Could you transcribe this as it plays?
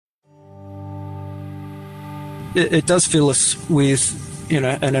it does fill us with,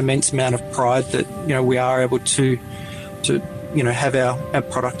 an immense amount of pride that, we are able to have our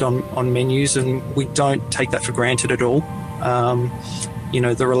product on menus, and we don't take that for granted at all.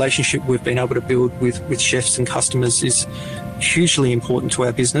 The relationship we've been able to build with chefs and customers is hugely important to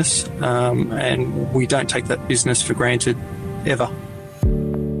our business, and we don't take that business for granted ever.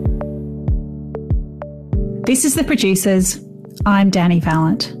 This is The Producers. I'm Danny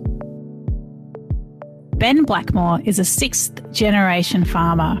Vallant. Ben Blackmore is a sixth-generation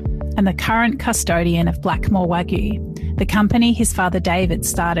farmer and the current custodian of Blackmore Wagyu, the company his father David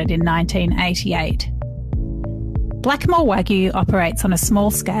started in 1988. Blackmore Wagyu operates on a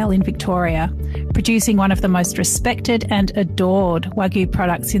small scale in Victoria, producing one of the most respected and adored Wagyu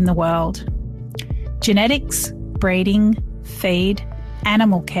products in the world. Genetics, breeding, feed,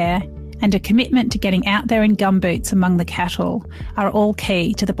 animal care, and a commitment to getting out there in gumboots among the cattle are all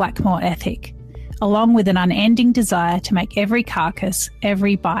key to the Blackmore ethic, along with an unending desire to make every carcass,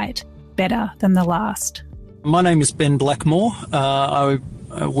 every bite, better than the last. My name is Ben Blackmore. I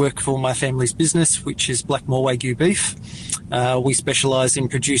work for my family's business, which is Blackmore Wagyu Beef. We specialise in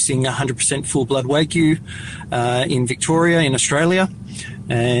producing 100% full-blood Wagyu in Victoria, in Australia.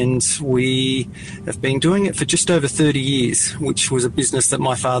 And we have been doing it for just over 30 years, which was a business that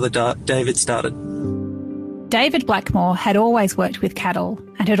my father, David, started. David Blackmore had always worked with cattle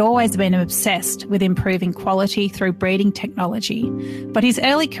and had always been obsessed with improving quality through breeding technology, but his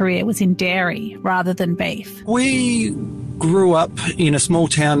early career was in dairy rather than beef. We grew up in a small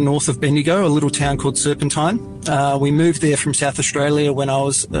town north of Bendigo, a little town called Serpentine. We moved there from South Australia when I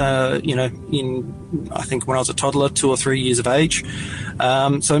was, when I was a toddler, 2 or 3 years of age.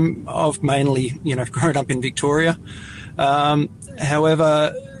 So I've mainly, grown up in Victoria.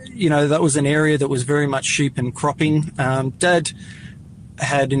 However, that was an area that was very much sheep and cropping. Dad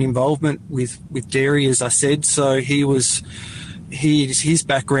had an involvement with dairy, as I said. So his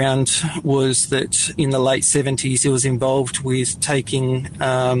background was that in the late 70s, he was involved with taking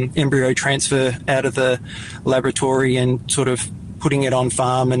embryo transfer out of the laboratory and sort of putting it on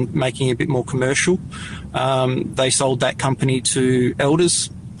farm and making it a bit more commercial. They sold that company to Elders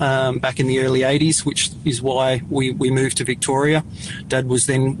back in the early 80s, which is why we moved to Victoria. Dad was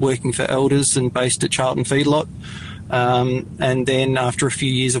then working for Elders and based at Charlton Feedlot. And then after a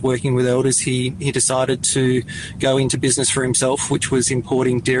few years of working with Elders, he decided to go into business for himself, which was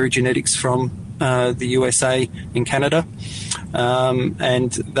importing dairy genetics from the USA and Canada.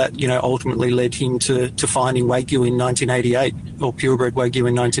 And that, ultimately led him to finding Wagyu in 1988, or purebred Wagyu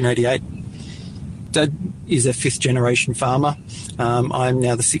in 1988. Dad is a fifth-generation farmer. I'm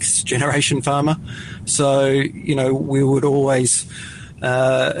now the sixth-generation farmer. So, we would always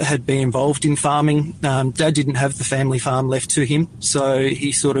had been involved in farming. Dad didn't have the family farm left to him, so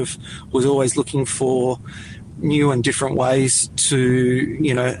he sort of was always looking for new and different ways to,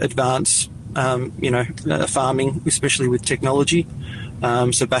 advance, farming, especially with technology.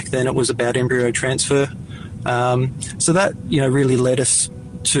 So back then it was about embryo transfer. So that, really led us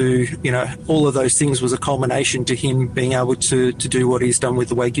to, all of those things was a culmination to him being able to do what he's done with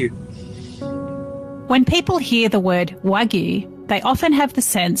the Wagyu. When people hear the word Wagyu, they often have the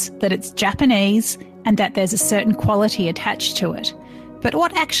sense that it's Japanese and that there's a certain quality attached to it. But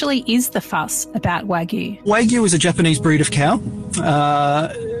what actually is the fuss about Wagyu? Wagyu is a Japanese breed of cow.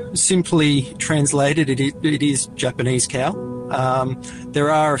 Simply translated, it is Japanese cow. There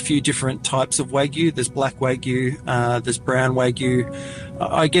are a few different types of Wagyu. There's black Wagyu, there's brown Wagyu.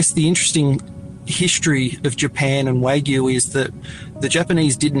 I guess the interesting history of Japan and Wagyu is that the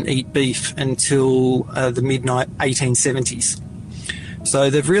Japanese didn't eat beef until the mid-1870s.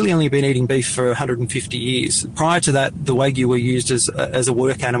 So they've really only been eating beef for 150 years. Prior to that, the Wagyu were used as a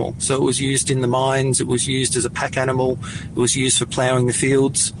work animal. So it was used in the mines, it was used as a pack animal, it was used for ploughing the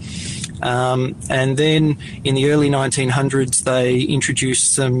fields. And then in the early 1900s, they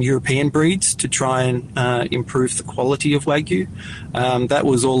introduced some European breeds to try and improve the quality of Wagyu. That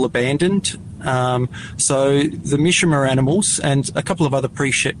was all abandoned. So the Mishima animals and a couple of other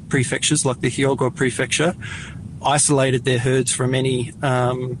prefectures like the Hyogo prefecture isolated their herds from any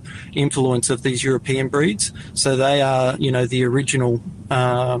influence of these European breeds. So they are, the original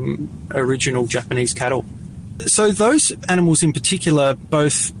Japanese cattle. So those animals in particular,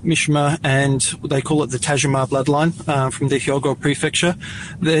 both Mishima and they call it the Tajima bloodline from the Hyogo prefecture,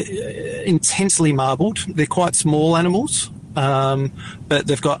 they're intensely marbled. They're quite small animals, but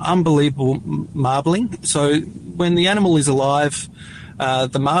they've got unbelievable marbling. So when the animal is alive,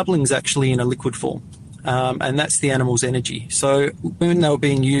 the marbling is actually in a liquid form. And that's the animal's energy. So when they were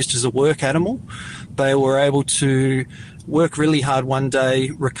being used as a work animal, they were able to work really hard one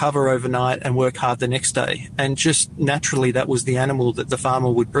day, recover overnight, and work hard the next day. And just naturally, that was the animal that the farmer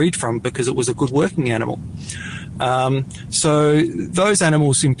would breed from because it was a good working animal. So those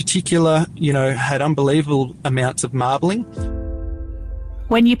animals in particular, had unbelievable amounts of marbling.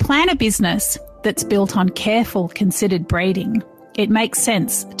 When you plan a business that's built on careful, considered breeding, it makes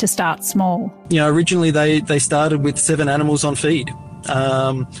sense to start small. Originally they started with 7 animals on feed.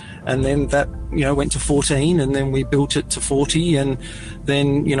 And then that, went to 14, and then we built it to 40. And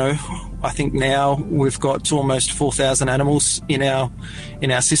then, I think now we've got almost 4,000 animals in our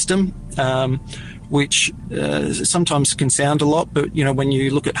system, which sometimes can sound a lot. But, when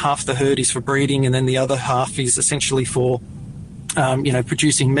you look at half the herd is for breeding and then the other half is essentially for,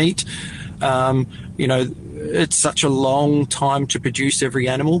 producing meat, it's such a long time to produce every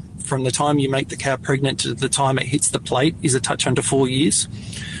animal. From the time you make the cow pregnant to the time it hits the plate is a touch under 4 years.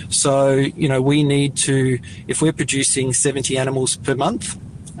 So, we need to, if we're producing 70 animals per month,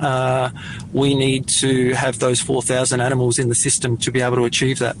 we need to have those 4,000 animals in the system to be able to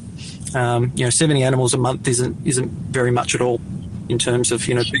achieve that. 70 animals a month isn't very much at all in terms of,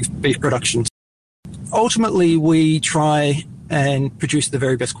 beef production. Ultimately, we try and produce the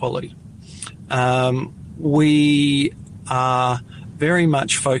very best quality. We are very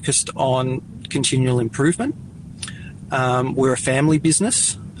much focused on continual improvement. We're a family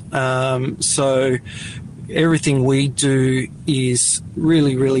business, so everything we do is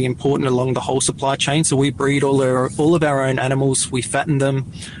really, really important along the whole supply chain. So we breed all of our own animals, we fatten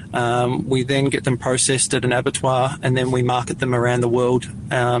them, we then get them processed at an abattoir, and then we market them around the world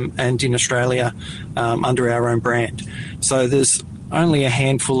and in Australia under our own brand. So there's only a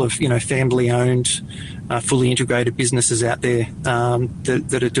handful of family-owned, fully integrated businesses out there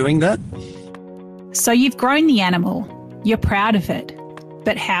that are doing that. So you've grown the animal, you're proud of it,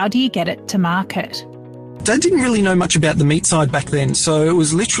 but how do you get it to market? I didn't really know much about the meat side back then, so it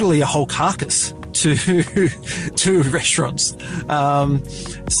was literally a whole carcass to restaurants. Then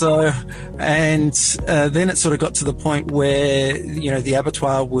it sort of got to the point where the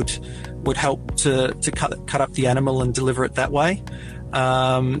abattoir would help to cut up the animal and deliver it that way.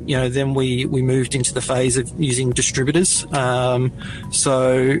 Then we moved into the phase of using distributors.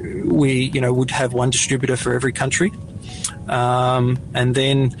 So we would have one distributor for every country, and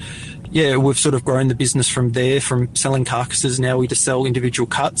then. Yeah, we've sort of grown the business from there, from selling carcasses. Now we just sell individual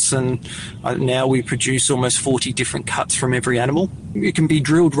cuts, and now we produce almost 40 different cuts from every animal. It can be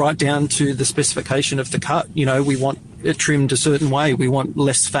drilled right down to the specification of the cut. We want it trimmed a certain way. We want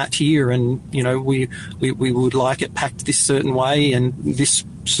less fat here, and, we would like it packed this certain way and this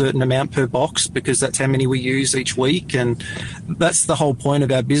certain amount per box because that's how many we use each week. And that's the whole point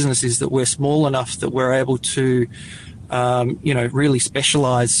of our business, is that we're small enough that we're able to, really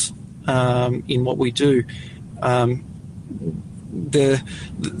specialise in what we do. The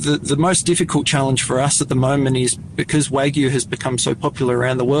most difficult challenge for us at the moment is because Wagyu has become so popular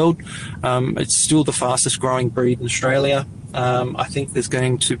around the world. It's still the fastest growing breed in Australia. I think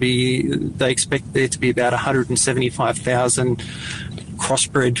they expect there to be about 175,000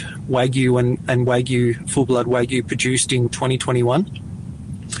 crossbred Wagyu and Wagyu, full-blood Wagyu produced in 2021.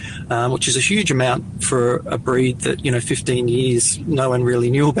 Which is a huge amount for a breed that, 15 years no one really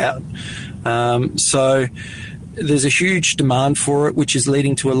knew about. So there's a huge demand for it, which is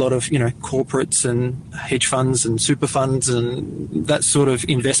leading to a lot of, corporates and hedge funds and super funds and that sort of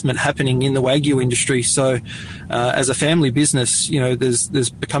investment happening in the Wagyu industry. So as a family business, there's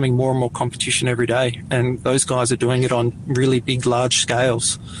becoming more and more competition every day. And those guys are doing it on really big, large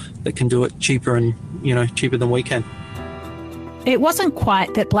scales that can do it cheaper and, cheaper than we can. It wasn't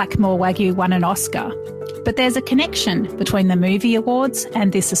quite that Blackmore Wagyu won an Oscar, but there's a connection between the movie awards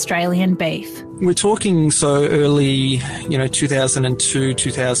and this Australian beef. We're talking so early, 2002,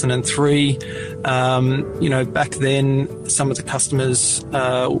 2003. Back then, some of the customers,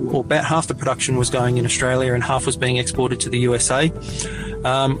 or about half the production was going in Australia and half was being exported to the USA.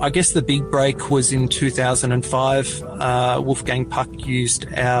 I guess the big break was in 2005. Wolfgang Puck used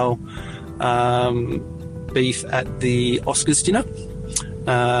our beef at the Oscars dinner.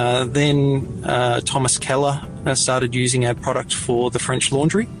 Then Thomas Keller started using our product for the French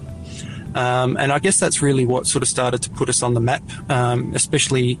Laundry. And I guess that's really what sort of started to put us on the map,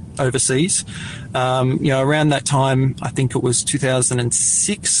 especially overseas. Around that time, I think it was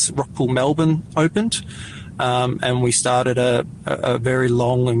 2006, Rockpool Melbourne opened. And we started a very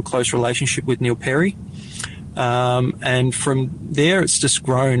long and close relationship with Neil Perry. And from there, it's just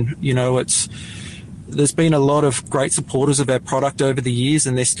grown. There's been a lot of great supporters of our product over the years,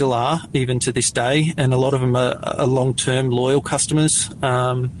 and there still are, even to this day. And a lot of them are long-term loyal customers.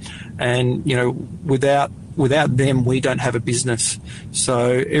 And, without without them, we don't have a business.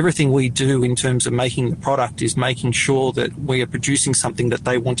 So everything we do in terms of making the product is making sure that we are producing something that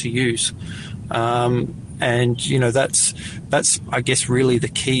they want to use. And, you know, that's, I guess, really the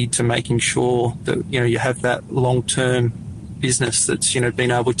key to making sure that, you know, you have that long-term business that's, you know,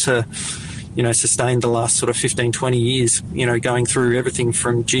 been able to, you know, sustain the last sort of 15, 20 years, you know, going through everything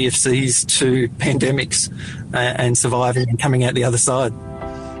from GFCs to pandemics and surviving and coming out the other side.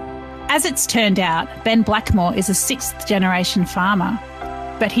 As it's turned out, Ben Blackmore is a sixth-generation farmer,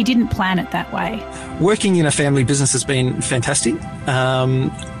 but he didn't plan it that way. Working in a family business has been fantastic.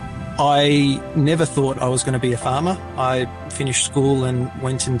 I never thought I was going to be a farmer. I finished school and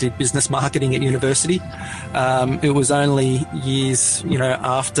went and did business marketing at university. It was only years, you know,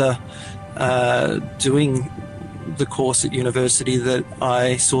 after doing the course at university that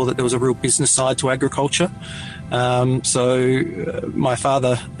I saw that there was a real business side to agriculture. So my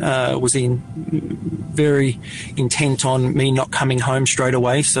father was very intent on me not coming home straight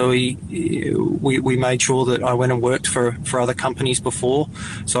away. So we made sure that I went and worked for other companies before.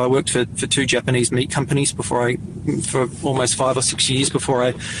 So I worked for two Japanese meat companies for almost 5 or 6 years before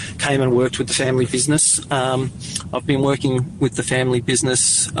I came and worked with the family business. I've been working with the family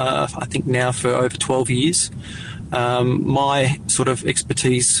business, I think now for over 12 years. My sort of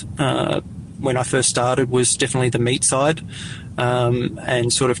expertise when I first started was definitely the meat side,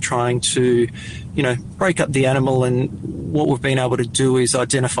 and sort of trying to, you know, break up the animal. And what we've been able to do is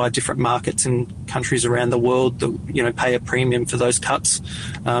identify different markets and countries around the world that, you know, pay a premium for those cuts,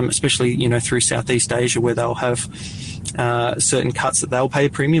 especially, you know, through Southeast Asia, where they'll have certain cuts that they'll pay a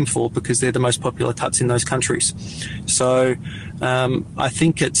premium for because they're the most popular cuts in those countries. So I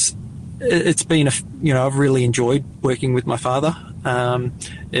think it's been you know, I've really enjoyed working with my father.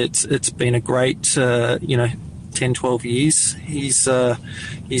 It's been a great, you know, 10, 12 years. He's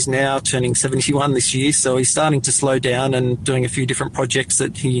now turning 71 this year, so he's starting to slow down and doing a few different projects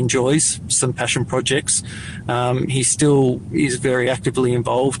that he enjoys, some passion projects. He still is very actively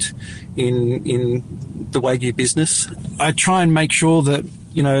involved in the Wagyu business. I try and make sure that,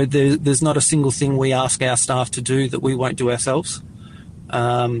 you know, there's not a single thing we ask our staff to do that we won't do ourselves.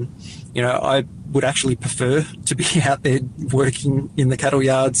 You know, I would actually prefer to be out there working in the cattle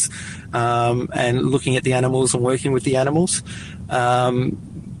yards and looking at the animals and working with the animals.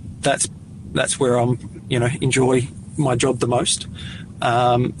 That's where I'm, you know, enjoy my job the most.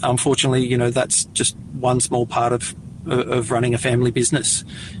 Unfortunately, you know, that's just one small part of running a family business.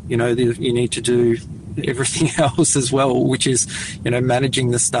 You know, you need to do everything else as well, which is, you know,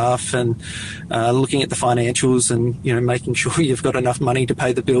 managing the staff and looking at the financials and, you know, making sure you've got enough money to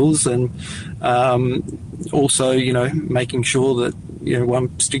pay the bills, and also, you know, making sure that, you know,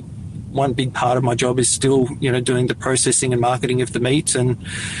 one big part of my job is still, you know, doing the processing and marketing of the meat. And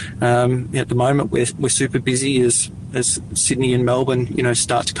at the moment we're super busy as Sydney and Melbourne, you know,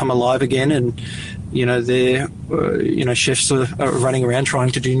 start to come alive again, and, you know, you know, chefs are running around trying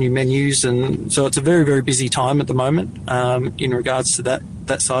to do new menus, and so it's a very, very busy time at the moment in regards to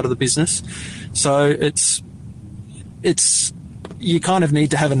that side of the business. So it's you kind of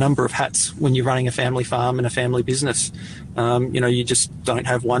need to have a number of hats when you're running a family farm and a family business. You know, you just don't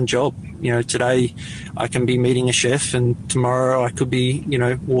have one job. You know, today I can be meeting a chef, and tomorrow I could be, you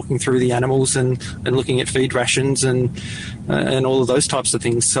know, walking through the animals and looking at feed rations and all of those types of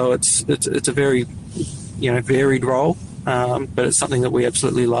things. So it's a very, you know, varied role, but it's something that we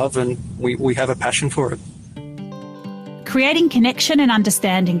absolutely love, and we have a passion for it. Creating connection and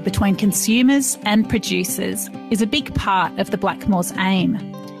understanding between consumers and producers is a big part of the Blackmore's aim,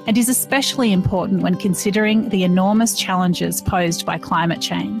 and is especially important when considering the enormous challenges posed by climate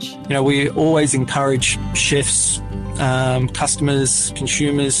change. You know, we always encourage chefs, customers,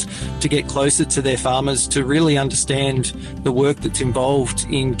 consumers to get closer to their farmers, to really understand the work that's involved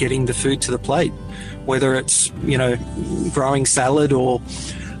in getting the food to the plate, whether it's, you know, growing salad or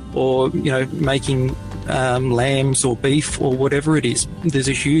you know, making lambs or beef or whatever it is. There's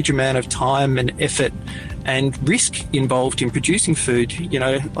a huge amount of time and effort and risk involved in producing food. You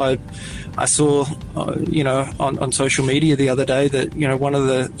know, I saw, you know, on social media the other day that, you know, one of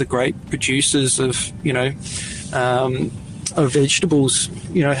the great producers of, you know, of vegetables,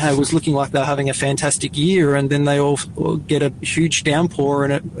 you know, was looking like they're having a fantastic year, and then they all get a huge downpour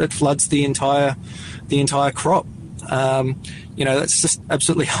and it floods the entire crop. You know, that's just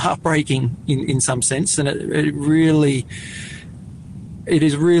absolutely heartbreaking in some sense, and it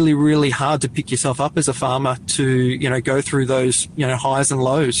is really, really hard to pick yourself up as a farmer to, you know, go through those, you know, highs and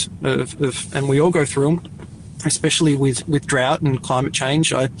lows and we all go through them, especially with drought and climate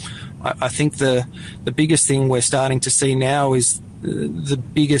change. I think the biggest thing we're starting to see now is the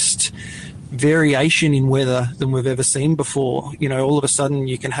biggest variation in weather than we've ever seen before. All of a sudden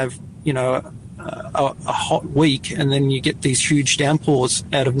you can have, a hot week, and then you get these huge downpours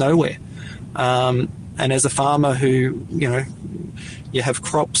out of nowhere. And as a farmer who, you have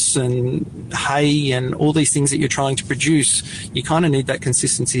crops and hay and all these things that you're trying to produce, you kind of need that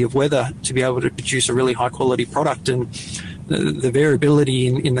consistency of weather to be able to produce a really high quality product. And the variability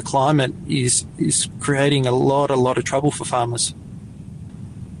in the climate is creating a lot of trouble for farmers.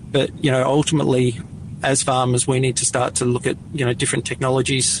 But, ultimately, as farmers, we need to start to look at, different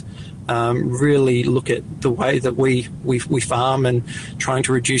technologies, really look at the way that we farm and trying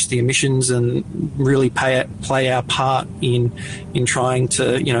to reduce the emissions and really play our part in trying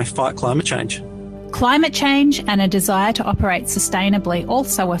to, fight climate change. Climate change and a desire to operate sustainably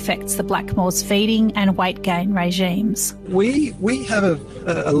also affects the Blackmores feeding and weight gain regimes. We have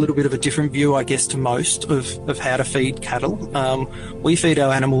a little bit of a different view, I guess, to most of how to feed cattle. We feed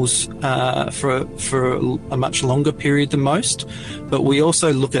our animals for a much longer period than most, but we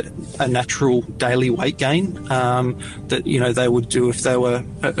also look at a natural daily weight gain that they would do if they were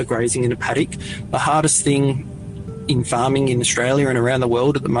grazing in a paddock. The hardest thing in farming in Australia and around the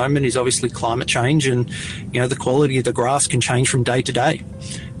world at the moment is obviously climate change, and the quality of the grass can change from day to day.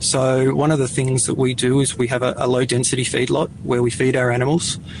 So one of the things that we do is we have a low density feedlot where we feed our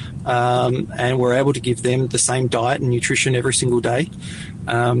animals, and we're able to give them the same diet and nutrition every single day.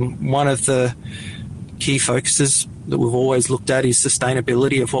 One of the key focuses that we've always looked at is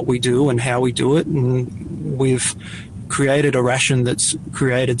sustainability of what we do and how we do it, and we've created a ration that's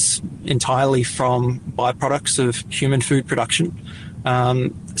created entirely from byproducts of human food production.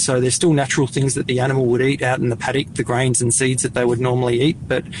 So there's still natural things that the animal would eat out in the paddock, the grains and seeds that they would normally eat,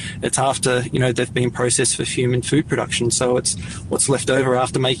 but it's after, they've been processed for human food production. So it's what's left over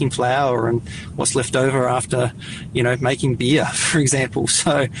after making flour and what's left over after, making beer, for example.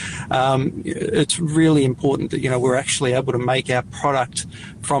 So it's really important that, we're actually able to make our product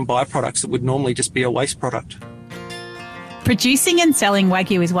from byproducts that would normally just be a waste product. Producing and selling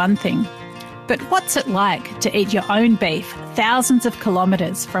Wagyu is one thing, but what's it like to eat your own beef thousands of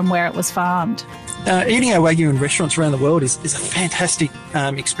kilometres from where it was farmed? Eating our Wagyu in restaurants around the world is a fantastic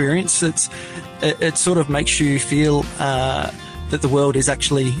experience. It sort of makes you feel that the world is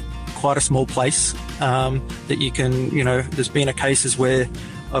actually quite a small place, that you can, there's been cases where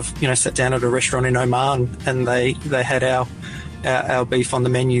I've, sat down at a restaurant in Oman and they had our beef on the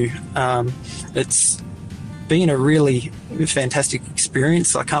menu. It's been a really fantastic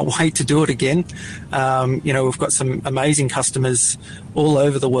experience. I can't wait to do it again. We've got some amazing customers all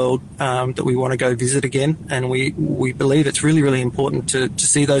over the world that we want to go visit again, and we believe it's really, really important to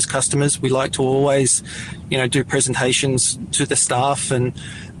see those customers. We like to always, do presentations to the staff and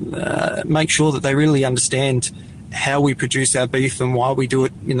make sure that they really understand how we produce our beef and why we do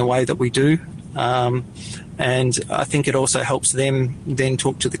it in the way that we do. And I think it also helps them then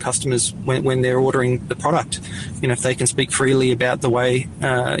talk to the customers when they're ordering the product. If they can speak freely about the way,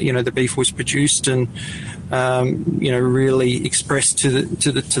 the beef was produced and, really express to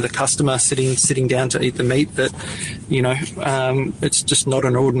the customer sitting down to eat the meat that, it's just not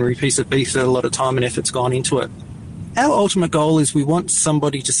an ordinary piece of beef, that a lot of time and effort's gone into it. Our ultimate goal is we want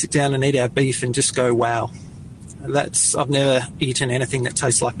somebody to sit down and eat our beef and just go, wow. I've never eaten anything that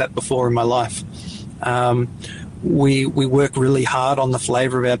tastes like that before in my life. We work really hard on the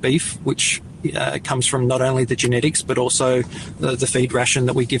flavour of our beef, which comes from not only the genetics but also the feed ration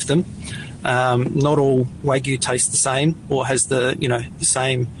that we give them. Not all Wagyu tastes the same or has the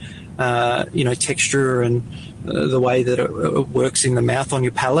same texture and the way that it works in the mouth on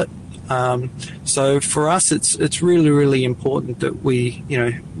your palate. So for us, it's really, really important that we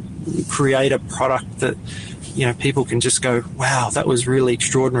create a product that people can just go, wow, that was really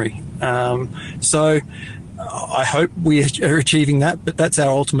extraordinary. So I hope we are achieving that, but that's our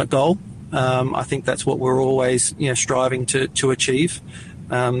ultimate goal. I think that's what we're always, striving to achieve.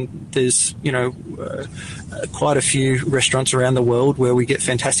 There's, quite a few restaurants around the world where we get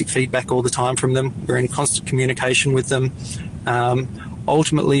fantastic feedback all the time from them. We're in constant communication with them.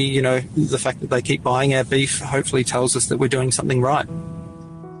 Ultimately, the fact that they keep buying our beef hopefully tells us that we're doing something right.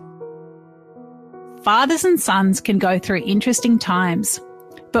 Fathers and sons can go through interesting times.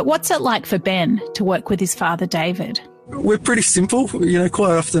 But what's it like for Ben to work with his father, David? We're pretty simple.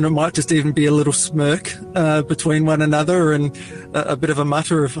 Quite often it might just even be a little smirk between one another and a bit of a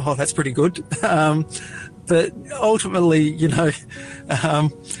mutter of, oh, that's pretty good. But ultimately,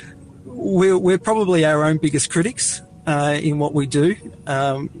 we're probably our own biggest critics in what we do.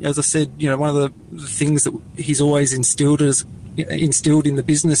 As I said, one of the things that he's always instilled in the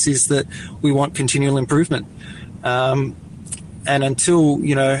business is that we want continual improvement. until,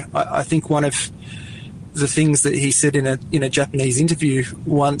 I think one of the things that he said in a Japanese interview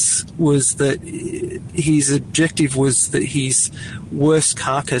once was that his objective was that his worst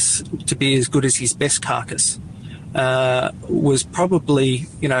carcass to be as good as his best carcass. Was probably,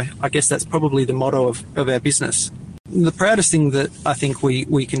 I guess that's probably the motto of our business. The proudest thing that I think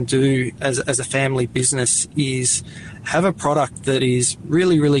we can do as a family business is have a product that is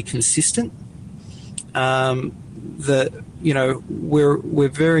really, really consistent. That, we're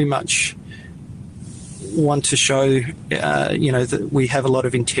very much want to show, that we have a lot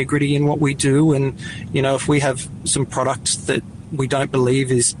of integrity in what we do. And, if we have some products that we don't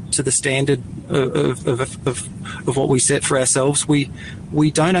believe is to the standard of what we set for ourselves, we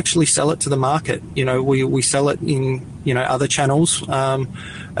don't actually sell it to the market. We sell it in, other channels, at,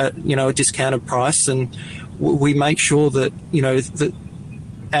 a discounted price. And we make sure that, that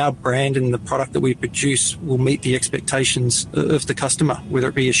our brand and the product that we produce will meet the expectations of the customer, whether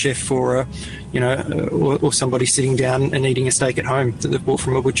it be a chef or or somebody sitting down and eating a steak at home that they've bought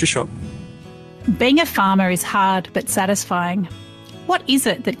from a butcher shop. Being a farmer is hard but satisfying. What is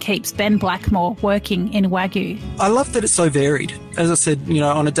it that keeps Ben Blackmore working in Wagyu? I love that it's so varied. As I said,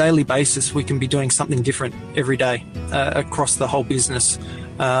 on a daily basis, we can be doing something different every day across the whole business.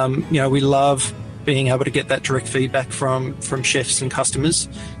 We love being able to get that direct feedback from chefs and customers.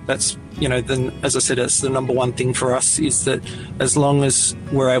 That's, then, as I said, it's the number one thing for us, is that as long as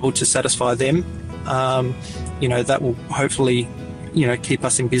we're able to satisfy them, that will hopefully, keep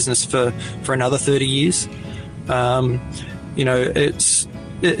us in business for another 30 years.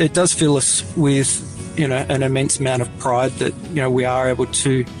 It does fill us with, an immense amount of pride that, we are able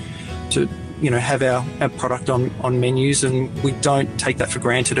to have our product on menus, and we don't take that for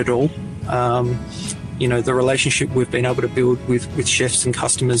granted at all. The relationship we've been able to build with chefs and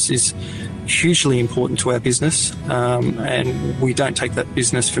customers is hugely important to our business, and we don't take that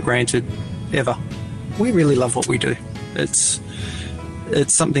business for granted ever. We really love what we do. It's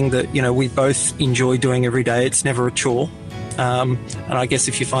something that, we both enjoy doing every day. It's never a chore. And I guess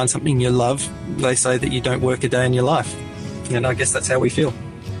if you find something you love, they say that you don't work a day in your life. And I guess that's how we feel.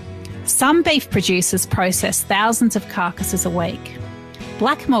 Some beef producers process thousands of carcasses a week.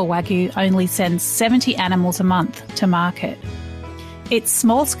 Blackmore Wagyu only sends 70 animals a month to market. It's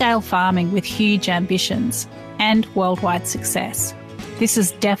small-scale farming with huge ambitions and worldwide success. This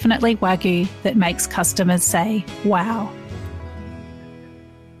is definitely Wagyu that makes customers say, wow.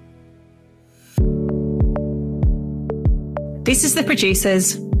 This is The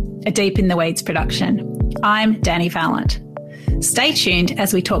Producers, a Deep in the Weeds production. I'm Danny Vallant. Stay tuned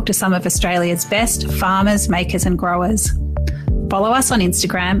as we talk to some of Australia's best farmers, makers and growers. Follow us on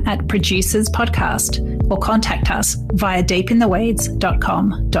Instagram at Producers Podcast or contact us via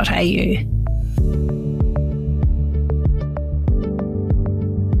deepintheweeds.com.au.